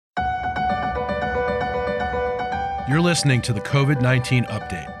You're listening to the COVID-19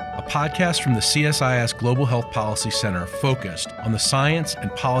 Update, a podcast from the CSIS Global Health Policy Center focused on the science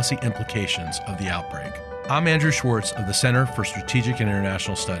and policy implications of the outbreak. I'm Andrew Schwartz of the Center for Strategic and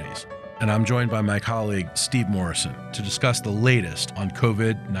International Studies, and I'm joined by my colleague Steve Morrison to discuss the latest on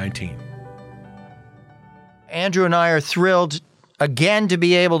COVID-19. Andrew and I are thrilled again to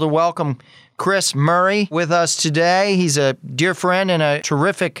be able to welcome Chris Murray with us today. He's a dear friend and a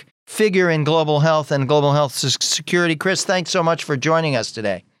terrific figure in global health and global health security. Chris, thanks so much for joining us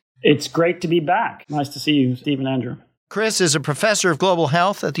today. It's great to be back. Nice to see you, Steve and Andrew. Chris is a professor of global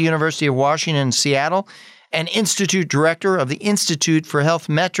health at the University of Washington in Seattle and institute director of the Institute for Health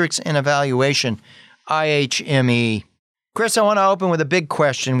Metrics and Evaluation, IHME. Chris, I want to open with a big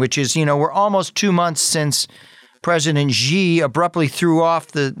question, which is, we're almost 2 months since President Xi abruptly threw off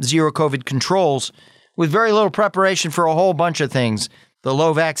the zero COVID controls with very little preparation for a whole bunch of things. The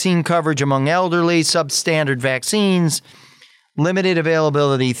low vaccine coverage among elderly, substandard vaccines, limited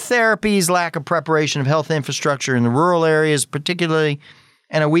availability therapies, lack of preparation of health infrastructure in the rural areas particularly,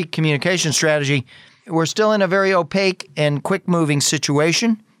 and a weak communication strategy. We're still in a very opaque and quick-moving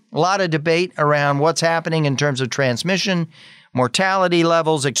situation. A lot of debate around what's happening in terms of transmission, mortality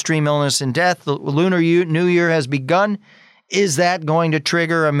levels, extreme illness and death. The Lunar New Year has begun. Is that going to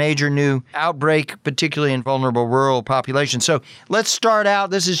trigger a major new outbreak, particularly in vulnerable rural populations? So let's start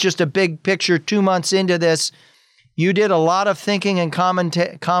out. This is just a big picture 2 months into this. You did a lot of thinking and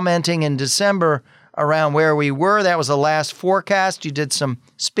commenting in December around where we were. That was the last forecast. You did some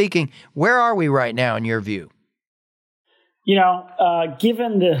speaking. Where are we right now in your view?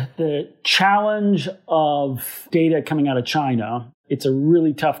 Given the challenge of data coming out of China, it's a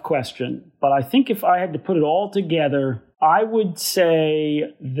really tough question. But I think if I had to put it all together, I would say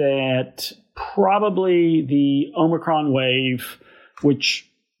that probably the Omicron wave, which,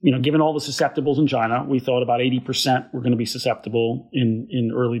 given all the susceptibles in China, we thought about 80% were going to be susceptible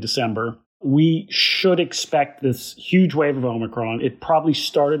in early December. We should expect this huge wave of Omicron. It probably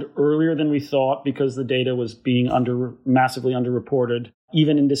started earlier than we thought because the data was being massively underreported,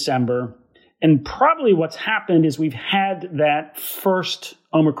 even in December. And probably what's happened is we've had that first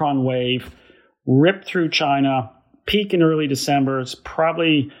Omicron wave rip through China, peak in early December. It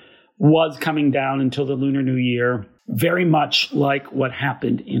probably was coming down until the Lunar New Year, very much like what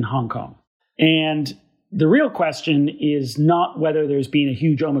happened in Hong Kong. And the real question is not whether there's been a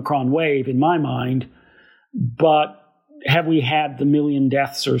huge Omicron wave, in my mind, but have we had the 1 million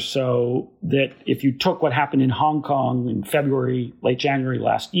deaths or so that if you took what happened in Hong Kong in February, late January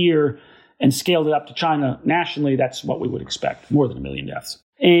last year, and scaled it up to China nationally, that's what we would expect, more than 1 million deaths.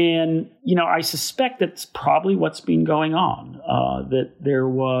 And, I suspect that's probably what's been going on, that there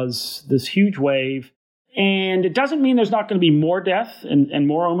was this huge wave. And it doesn't mean there's not going to be more death and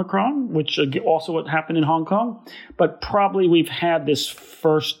more Omicron, which also what happened in Hong Kong. But probably we've had this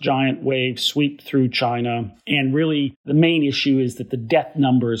first giant wave sweep through China. And really, the main issue is that the death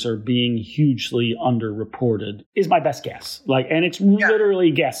numbers are being hugely underreported, is my best guess. And it's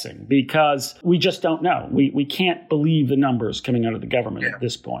literally guessing because we just don't know. We can't believe the numbers coming out of the government at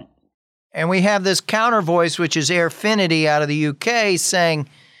this point. And we have this counter voice, which is Airfinity out of the UK, saying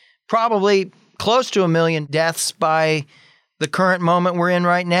probably close to 1 million deaths by the current moment we're in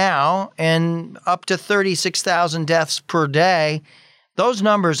right now, and up to 36,000 deaths per day. Those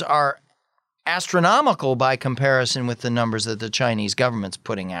numbers are astronomical by comparison with the numbers that the Chinese government's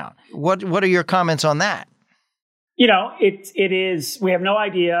putting out. What are your comments on that? It is, we have no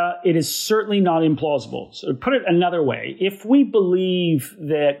idea. It is certainly not implausible. So to put it another way, if we believe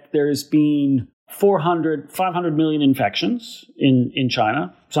that there's been 500 million infections in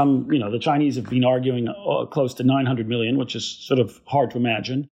China. Some, the Chinese have been arguing close to 900 million, which is sort of hard to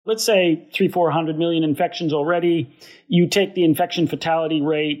imagine. Let's say 400 million infections already. You take the infection fatality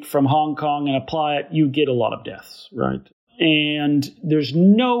rate from Hong Kong and apply it, you get a lot of deaths, right? And there's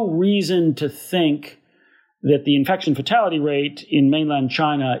no reason to think that the infection fatality rate in mainland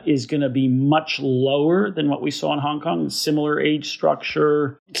China is going to be much lower than what we saw in Hong Kong. Similar age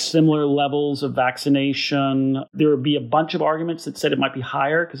structure, similar levels of vaccination. There would be a bunch of arguments that said it might be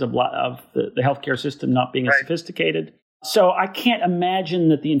higher because of the healthcare system not being as sophisticated. So I can't imagine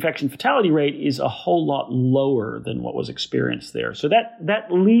that the infection fatality rate is a whole lot lower than what was experienced there. So that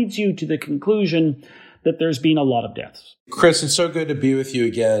leads you to the conclusion that there's been a lot of deaths. Chris, it's so good to be with you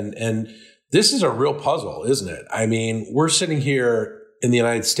again. And this is a real puzzle, isn't it? I mean, we're sitting here in the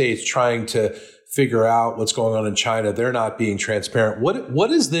United States trying to figure out what's going on in China. They're not being transparent. What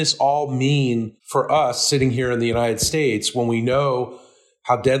does this all mean for us sitting here in the United States when we know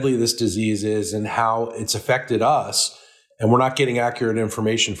how deadly this disease is and how it's affected us, and we're not getting accurate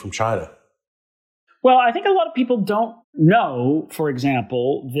information from China? Well, I think a lot of people don't know, for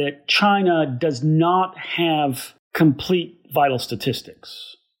example, that China does not have complete vital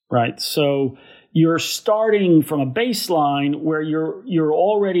statistics, right? So you're starting from a baseline where you're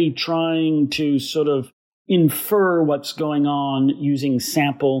already trying to sort of infer what's going on using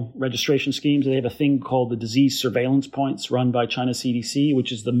sample registration schemes. They have a thing called the disease surveillance points run by China CDC,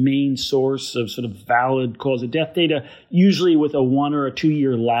 which is the main source of sort of valid cause of death data, usually with a 1 or a 2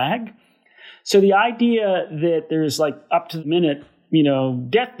 year lag. So the idea that there's like up to the minute,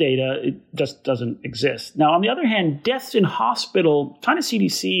 death data, it just doesn't exist. Now, on the other hand, deaths in hospital, China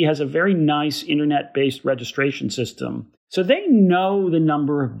CDC has a very nice internet-based registration system. So they know the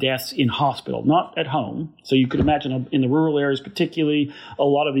number of deaths in hospital, not at home. So you could imagine in the rural areas particularly, a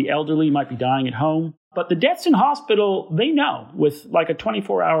lot of the elderly might be dying at home. But the deaths in hospital, they know with like a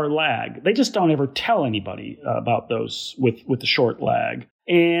 24-hour lag. They just don't ever tell anybody about those with the short lag.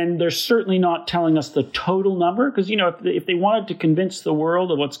 And they're certainly not telling us the total number because, if they wanted to convince the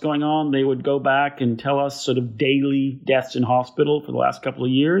world of what's going on, they would go back and tell us sort of daily deaths in hospital for the last couple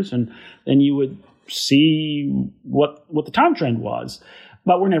of years. And then you would see what the time trend was.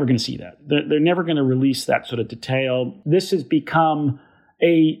 But we're never going to see that. They're never going to release that sort of detail. This has become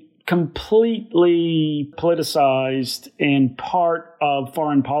a completely politicized and part of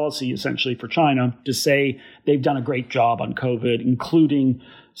foreign policy, essentially, for China to say they've done a great job on COVID, including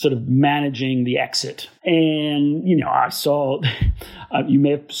sort of managing the exit. And, I saw, you may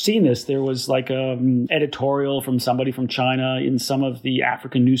have seen this, there was like an editorial from somebody from China in some of the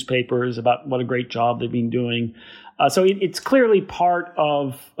African newspapers about what a great job they've been doing. So it's clearly part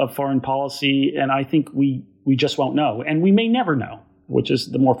of foreign policy, and I think we just won't know. And we may never know, which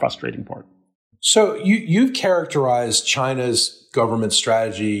is the more frustrating part. So you've characterized China's government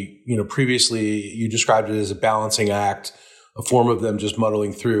strategy, previously you described it as a balancing act, a form of them just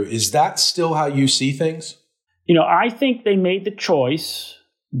muddling through. Is that still how you see things? I think they made the choice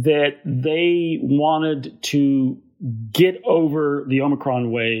that they wanted to get over the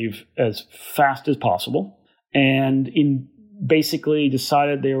Omicron wave as fast as possible and basically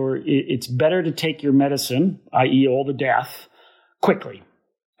decided it's better to take your medicine, i.e. all the death, quickly,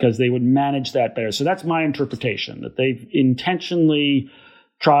 because they would manage that better. So that's my interpretation, that they've intentionally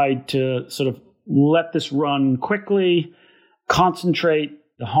tried to sort of let this run quickly, concentrate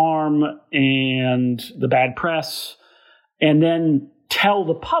the harm and the bad press, and then tell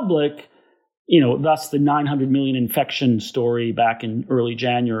the public, thus the 900 million infection story back in early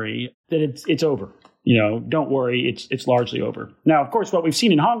January, that it's over. Don't worry, it's largely over. Now, of course, what we've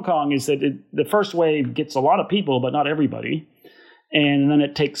seen in Hong Kong is that the first wave gets a lot of people, but not everybody. And then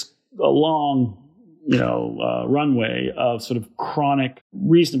it takes a long, runway of sort of chronic,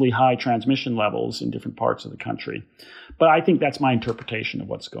 reasonably high transmission levels in different parts of the country. But I think that's my interpretation of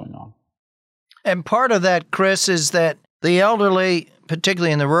what's going on. And part of that, Chris, is that the elderly,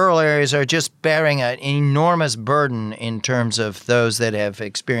 particularly in the rural areas, are just bearing an enormous burden in terms of those that have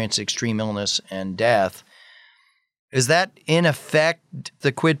experienced extreme illness and death. Is that, in effect,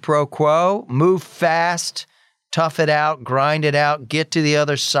 the quid pro quo? Move fast, tough it out, grind it out, get to the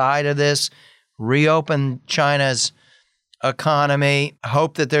other side of this, reopen China's economy,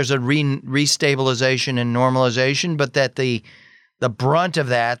 hope that there's a restabilization and normalization, but that the brunt of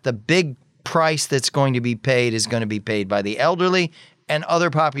that, the big price that's going to be paid is going to be paid by the elderly and other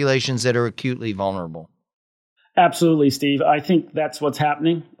populations that are acutely vulnerable. Absolutely, Steve. I think that's what's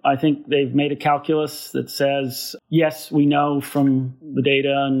happening. I think they've made a calculus that says, yes, we know from the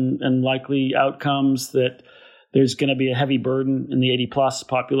data and likely outcomes that there's going to be a heavy burden in the 80-plus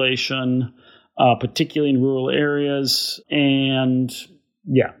population, particularly in rural areas. And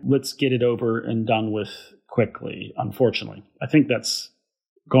yeah, let's get it over and done with quickly, unfortunately. I think that's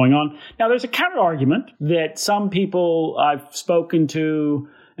going on. Now, there's a counter argument that some people I've spoken to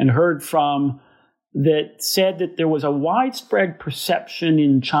and heard from that said that there was a widespread perception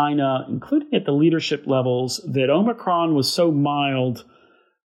in China, including at the leadership levels, that Omicron was so mild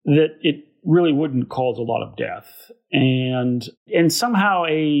that it really wouldn't cause a lot of death. And somehow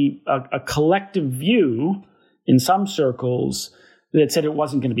a collective view in some circles that said it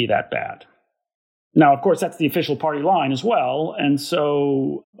wasn't going to be that bad. Now, of course, that's the official party line as well. And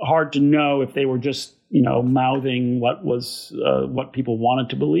so hard to know if they were just, mouthing what people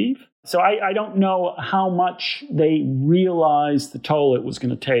wanted to believe. So I don't know how much they realized the toll it was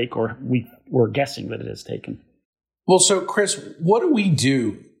going to take, or we were guessing that it has taken. Well, so Chris, what do we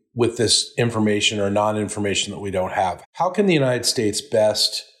do with this information or non-information that we don't have? How can the United States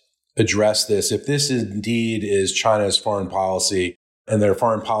best address this if this indeed is China's foreign policy and their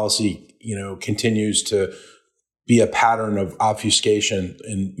foreign policy, continues to be a pattern of obfuscation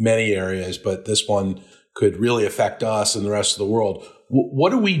in many areas, but this one could really affect us and the rest of the world.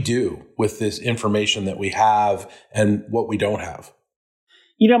 What do we do with this information that we have and what we don't have?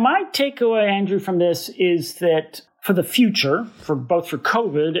 My takeaway, Andrew, from this is that for the future, for both for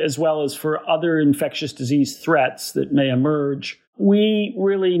COVID as well as for other infectious disease threats that may emerge, we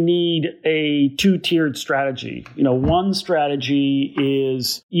really need a two-tiered strategy. One strategy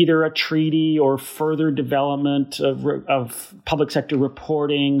is either a treaty or further development of public sector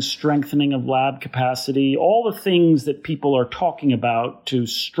reporting, strengthening of lab capacity, all the things that people are talking about to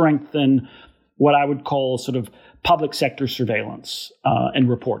strengthen what I would call sort of public sector surveillance and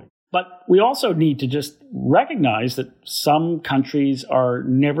reporting. But we also need to just recognize that some countries are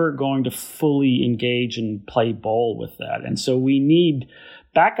never going to fully engage and play ball with that. And so we need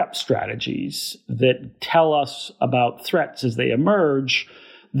backup strategies that tell us about threats as they emerge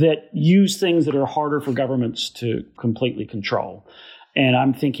that use things that are harder for governments to completely control. And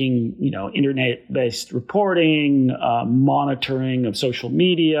I'm thinking, internet-based reporting, monitoring of social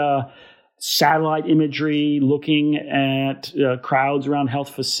media, satellite imagery, looking at crowds around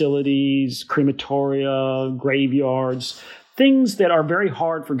health facilities, crematoria, graveyards, things that are very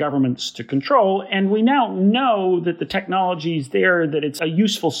hard for governments to control. And we now know that the technology is there, that it's a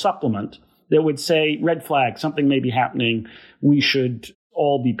useful supplement that would say, red flag, something may be happening. We should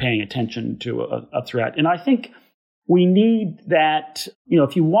all be paying attention to a threat. And I think we need that,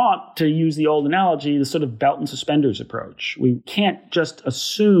 if you want to use the old analogy, the sort of belt and suspenders approach. We can't just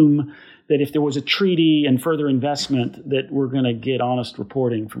assume that if there was a treaty and further investment that we're going to get honest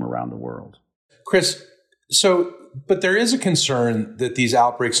reporting from around the world. Chris, but there is a concern that these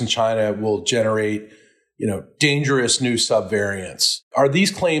outbreaks in China will generate, dangerous new subvariants. Are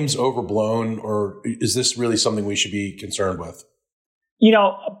these claims overblown, or is this really something we should be concerned with?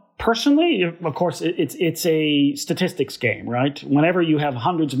 Personally, of course, it's a statistics game, right? Whenever you have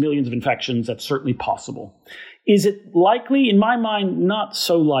hundreds of millions of infections, that's certainly possible. Is it likely? In my mind, not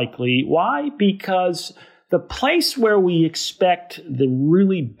so likely. Why? Because the place where we expect the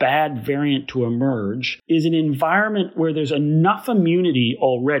really bad variant to emerge is an environment where there's enough immunity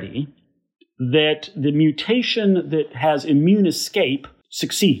already that the mutation that has immune escape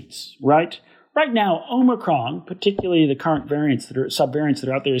succeeds, right? Right now, Omicron, particularly the current subvariants that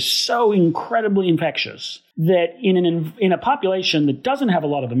are out there, is so incredibly infectious that in a population that doesn't have a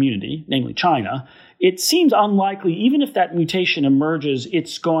lot of immunity, namely China, it seems unlikely, even if that mutation emerges,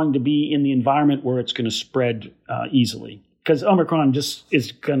 it's going to be in the environment where it's going to spread easily. Because Omicron just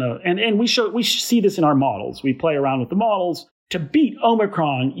is going to, and we see this in our models. We play around with the models. To beat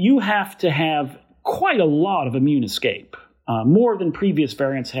Omicron, you have to have quite a lot of immune escape. More than previous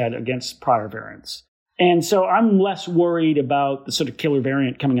variants had against prior variants. And so I'm less worried about the sort of killer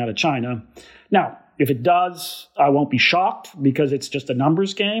variant coming out of China. Now, if it does, I won't be shocked because it's just a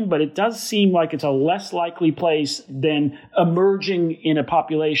numbers game, but it does seem like it's a less likely place than emerging in a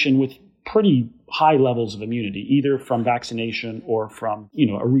population with pretty high levels of immunity, either from vaccination or from,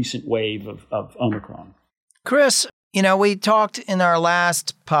 a recent wave of Omicron. Chris, we talked in our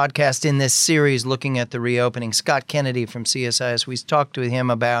last podcast in this series looking at the reopening. Scott Kennedy from CSIS, we talked to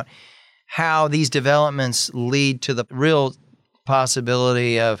him about how these developments lead to the real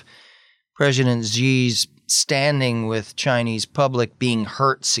possibility of President Xi's standing with Chinese public being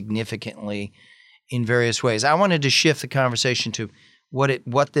hurt significantly in various ways. I wanted to shift the conversation to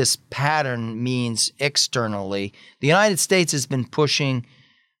what this pattern means externally. The United States has been pushing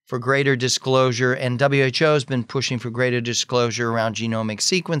for greater disclosure, and WHO has been pushing for greater disclosure around genomic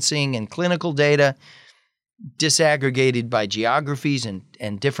sequencing and clinical data, disaggregated by geographies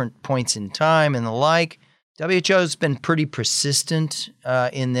and different points in time and the like. WHO has been pretty persistent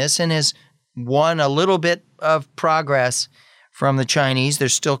in this and has won a little bit of progress from the Chinese.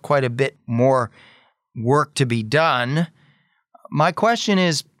 There's still quite a bit more work to be done. My question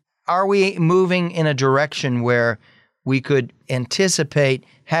is, are we moving in a direction where we could anticipate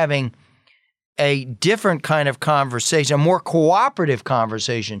having a different kind of conversation, a more cooperative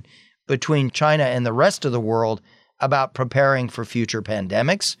conversation between China and the rest of the world about preparing for future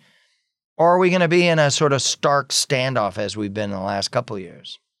pandemics? Or are we going to be in a sort of stark standoff as we've been in the last couple of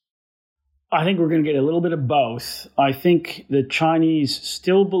years? I think we're going to get a little bit of both. I think the Chinese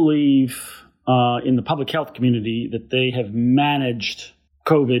still believe in the public health community that they have managed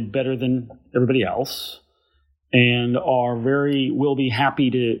COVID better than everybody else, and will be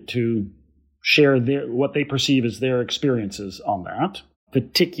happy to share what they perceive as their experiences on that,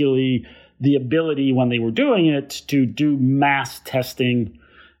 particularly the ability when they were doing it to do mass testing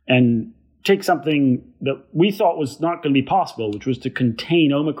and take something that we thought was not going to be possible, which was to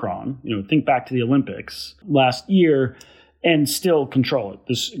contain Omicron, think back to the Olympics last year, and still control it,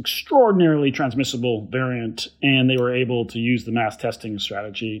 this extraordinarily transmissible variant. And they were able to use the mass testing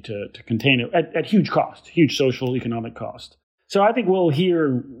strategy to contain it at huge cost, huge social, economic cost. So I think we'll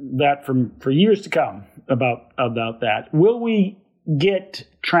hear that for years to come about that. Will we get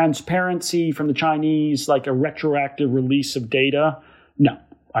transparency from the Chinese, like a retroactive release of data? No,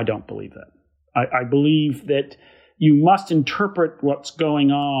 I don't believe that. I believe that you must interpret what's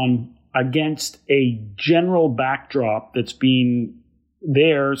going on against a general backdrop that's been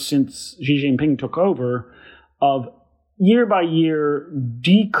there since Xi Jinping took over, of year by year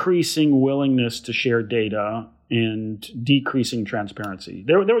decreasing willingness to share data and decreasing transparency.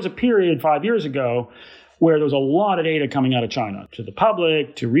 There was a period 5 years ago where there was a lot of data coming out of China to the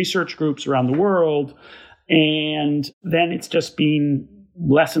public, to research groups around the world, and then it's just been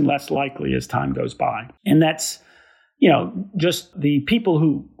less and less likely as time goes by. And that's, just the people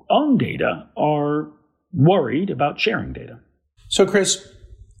who own data are worried about sharing data. So, Chris,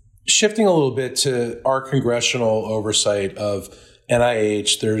 shifting a little bit to our congressional oversight of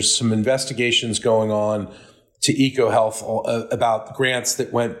NIH, there's some investigations going on to EcoHealth about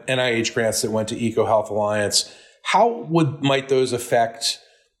NIH grants that went to EcoHealth Alliance. How might those affect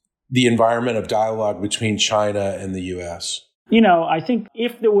the environment of dialogue between China and the U.S.? I think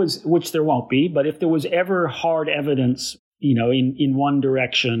if there was, which there won't be, but if there was ever hard evidence, in one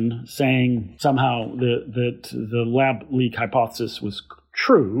direction saying somehow that the lab leak hypothesis was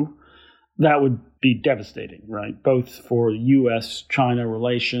true, that would be devastating, right? Both for U.S.-China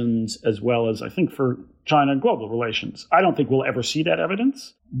relations as well as, I think, for China global relations. I don't think we'll ever see that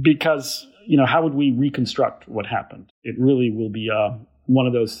evidence because, how would we reconstruct what happened? It really will be one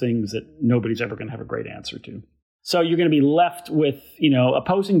of those things that nobody's ever going to have a great answer to. So you're going to be left with,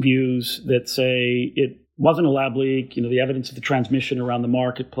 opposing views that say it wasn't a lab leak, the evidence of the transmission around the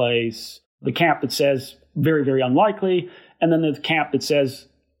marketplace, the camp that says very, very unlikely, and then the camp that says,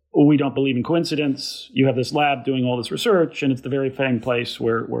 we don't believe in coincidence. You have this lab doing all this research, and it's the very same place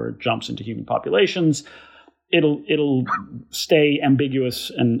where it jumps into human populations. It'll stay ambiguous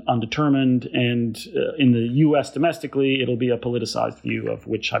and undetermined, and in the U.S. domestically, it'll be a politicized view of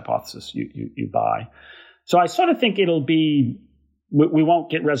which hypothesis you buy. So I sort of think we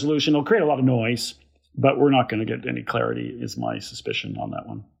won't get resolution. It'll create a lot of noise, but we're not going to get any clarity, is my suspicion on that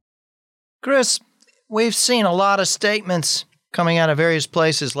one. Chris, we've seen a lot of statements coming out of various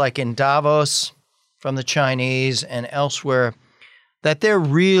places like in Davos from the Chinese and elsewhere that they're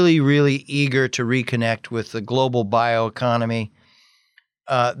really, really eager to reconnect with the global bioeconomy.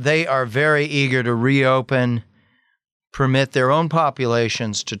 They are very eager to reopen, permit their own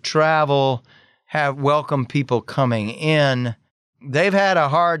populations to travel, welcome people coming in. They've had a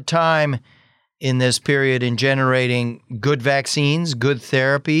hard time in this period in generating good vaccines, good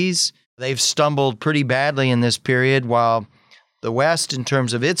therapies. They've stumbled pretty badly in this period, while the West, in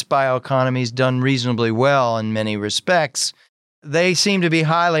terms of its bioeconomy, has done reasonably well in many respects. They seem to be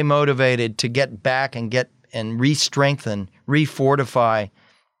highly motivated to get back and re-strengthen, re-fortify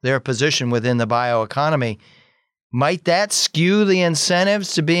their position within the bioeconomy. Might that skew the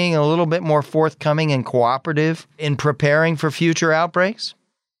incentives to being a little bit more forthcoming and cooperative in preparing for future outbreaks?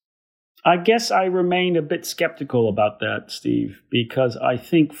 I guess I remain a bit skeptical about that, Steve, because I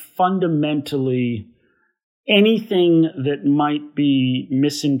think fundamentally anything that might be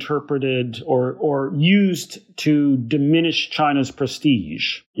misinterpreted or used to diminish China's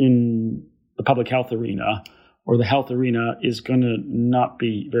prestige in the public health arena or the health arena is going to not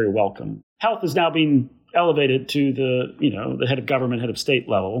be very welcome. Health is now being elevated to the head of government, head of state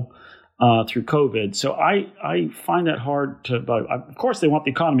level through COVID. So I find that hard to, but of course they want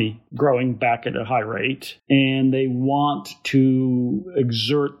the economy growing back at a high rate, and they want to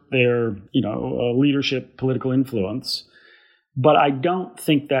exert their, leadership, political influence. But I don't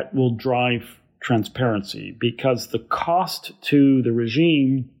think that will drive transparency, because the cost to the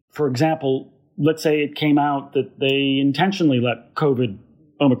regime, for example, let's say it came out that they intentionally let COVID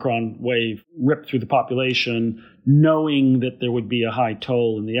Omicron wave rip through the population, knowing that there would be a high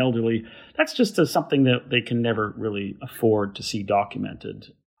toll in the elderly. That's just something that they can never really afford to see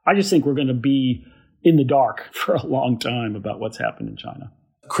documented. I just think we're going to be in the dark for a long time about what's happened in China.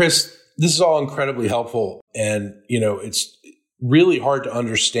 Chris, this is all incredibly helpful. And, it's really hard to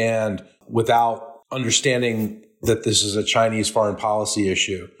understand without understanding that this is a Chinese foreign policy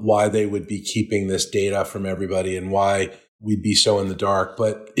issue, why they would be keeping this data from everybody and why we'd be so in the dark.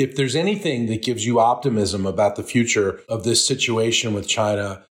 But if there's anything that gives you optimism about the future of this situation with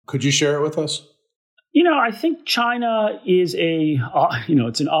China, could you share it with us? I think China is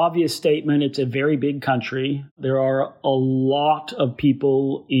it's an obvious statement. It's a very big country. There are a lot of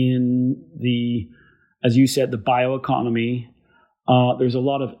people in as you said, the bioeconomy. There's a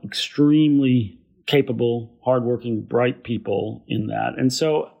lot of extremely capable, hardworking, bright people in that. And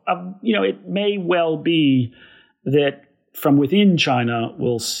so, it may well be that from within China,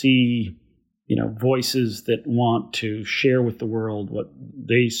 we'll see, voices that want to share with the world what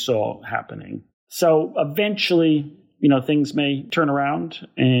they saw happening. So eventually, things may turn around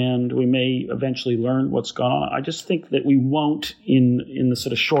and we may eventually learn what's gone on. I just think that we won't in the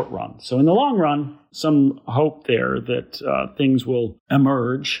sort of short run. So in the long run, some hope there that things will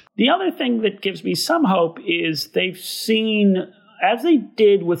emerge. The other thing that gives me some hope is they've seen, as they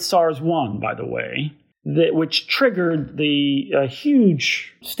did with SARS-1, by the way, which triggered the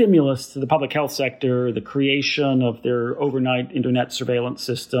huge stimulus to the public health sector, the creation of their overnight internet surveillance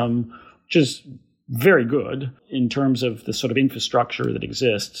system, which is very good in terms of the sort of infrastructure that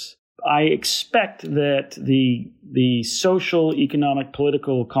exists. I expect that the social, economic,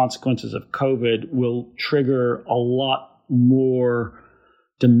 political consequences of COVID will trigger a lot more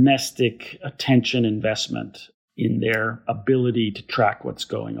domestic attention investment in their ability to track what's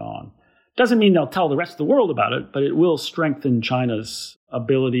going on. Doesn't mean they'll tell the rest of the world about it, but it will strengthen China's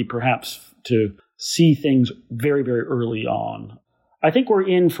ability perhaps to see things very, very early on. I think we're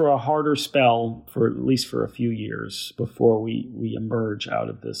in for a harder spell for at least for a few years before we emerge out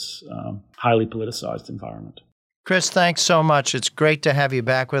of this highly politicized environment. Chris, thanks so much. It's great to have you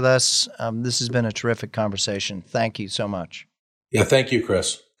back with us. This has been a terrific conversation. Thank you so much. Yeah, thank you,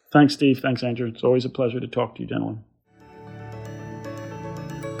 Chris. Thanks, Steve. Thanks, Andrew. It's always a pleasure to talk to you, gentlemen.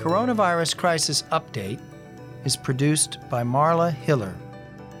 Coronavirus Crisis Update is produced by Marla Hiller.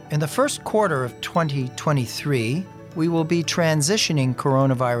 In the first quarter of 2023, we will be transitioning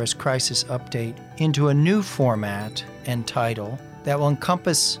Coronavirus Crisis Update into a new format and title that will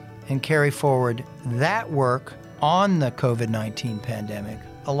encompass and carry forward that work on the COVID-19 pandemic,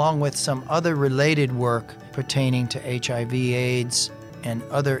 along with some other related work pertaining to HIV/AIDS and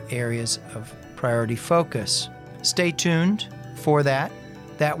other areas of priority focus. Stay tuned for that.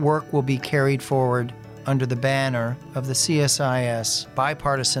 That work will be carried forward under the banner of the CSIS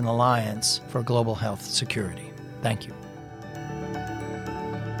Bipartisan Alliance for Global Health Security. Thank you.